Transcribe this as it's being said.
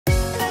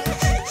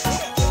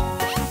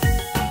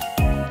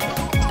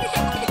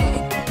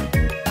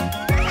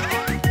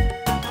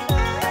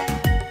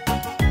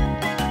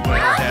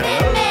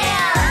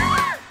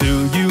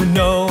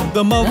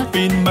the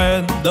Muffin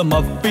Man, the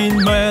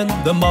Muffin Man,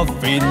 the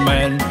Muffin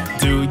Man?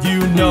 Do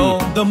you know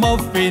the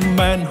Muffin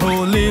Man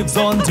who lives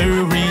on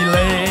Drury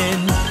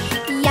Lane?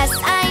 Yes,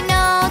 I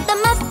know the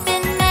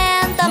Muffin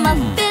Man, the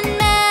Muffin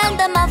Man,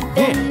 the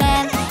Muffin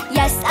Man.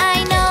 Yes,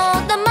 I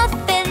know the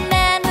Muffin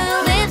Man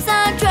who lives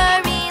on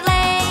Drury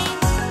Lane.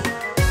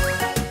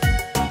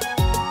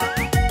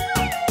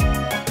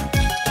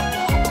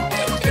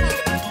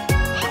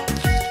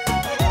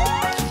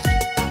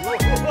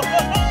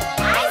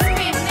 Ice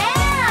Cream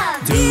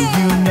Man! Do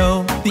you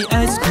know the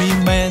Ice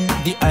Cream Man,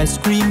 the Ice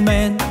Cream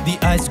Man, the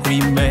Ice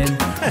Cream Man?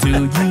 Do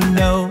you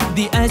know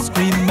the Ice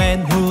Cream Man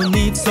who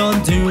lives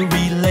on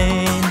Drury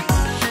Lane?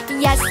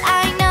 Yes,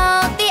 I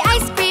know the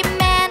Ice Cream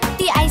Man,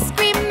 the Ice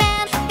Cream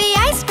Man, the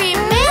Ice Cream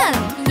Man.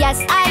 Yes,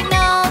 I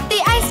know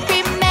the Ice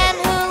Cream Man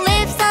who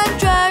lives on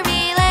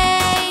Drury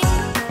Lane.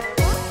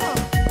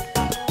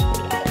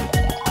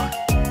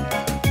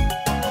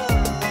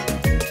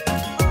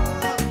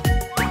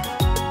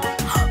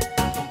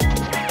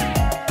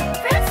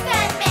 Fruit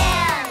Stand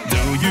Man!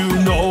 Do you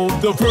know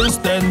the Fruit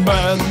Stand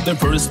Man, the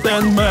Fruit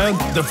Stand Man,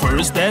 the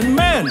Fruit Stand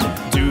Man?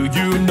 Do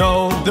you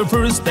know the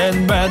Fruit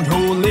Stand Man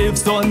who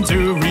lives on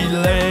Drury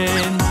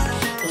Lane?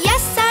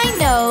 Yes, I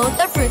know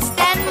the Fruit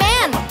Stand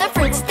Man, the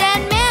Fruit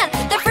Stand Man,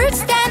 the Fruit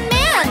Stand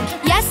Man.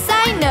 Yes,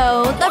 I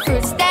know the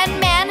Fruit Stand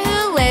Man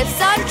who lives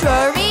on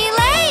Drury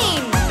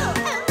Lane.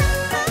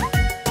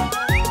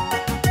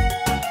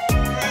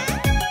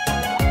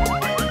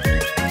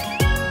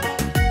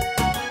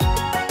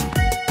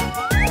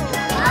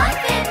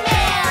 Muffin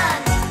Man!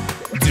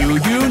 Do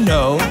you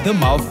know the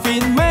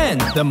Muffin Man,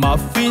 the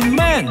Muffin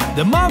Man,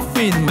 the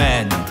Muffin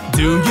Man?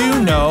 Do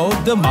you know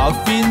the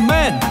Muffin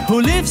Man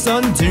who lives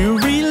on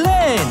Drury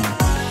Lane?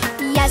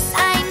 Yes,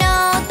 I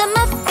know the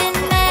Muffin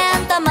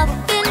Man, the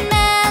Muffin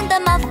Man, the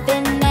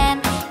Muffin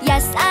Man.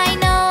 Yes, I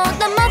know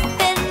the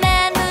Muffin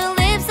Man who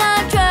lives on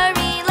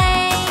Drury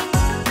Lane.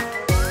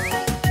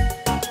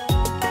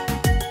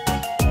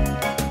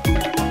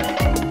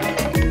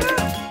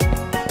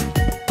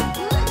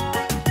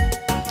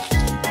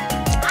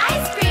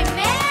 Ice Cream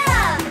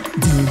Man!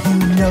 Do you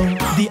know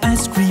the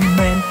Ice Cream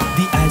Man,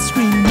 the Ice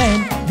Cream Man,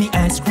 the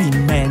Ice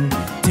Cream Man?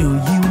 Do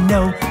you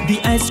know the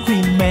Ice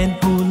Cream Man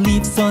who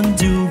lives on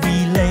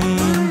Drury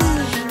Lane?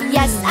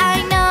 Yes,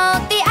 I know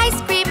the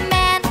Ice Cream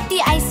Man,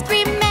 the Ice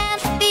Cream Man,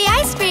 the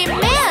Ice Cream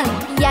Man.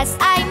 Yes,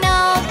 I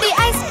know the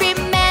Ice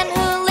Cream Man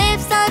who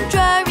lives on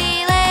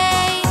Drury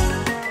Lane.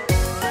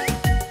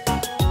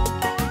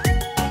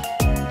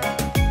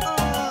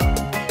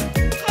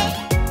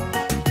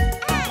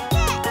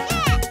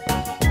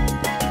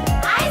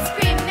 Ice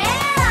Cream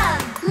Man!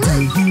 Do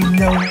you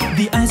know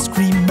the Ice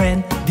Cream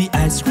Man, the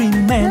Ice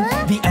Cream Man,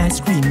 the Ice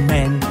Cream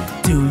Man?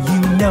 Do you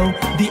know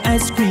the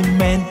Ice Cream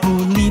Man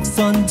who lives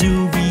on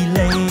Drury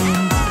Lane?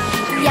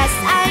 Yes,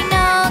 I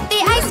know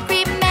the Ice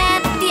Cream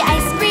Man, the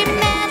Ice Cream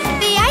Man,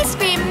 the Ice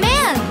Cream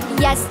Man.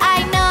 Yes,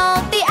 I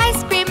know the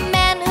Ice Cream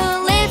Man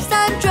who lives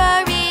on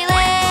Drury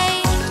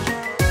Lane.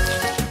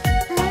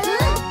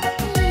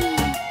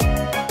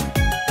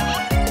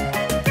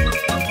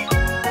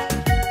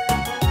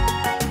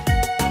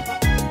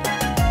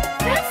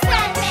 Fruit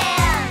Stand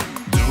Man!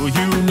 Do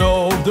you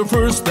know the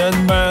Fruit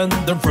Stand Man,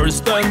 the Fruit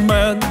Stand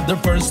Man, the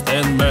Fruit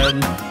Stand Man?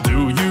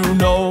 Do you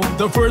know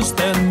the Fruit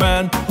Stand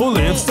Man who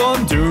lives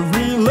on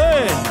Drury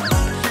Lane?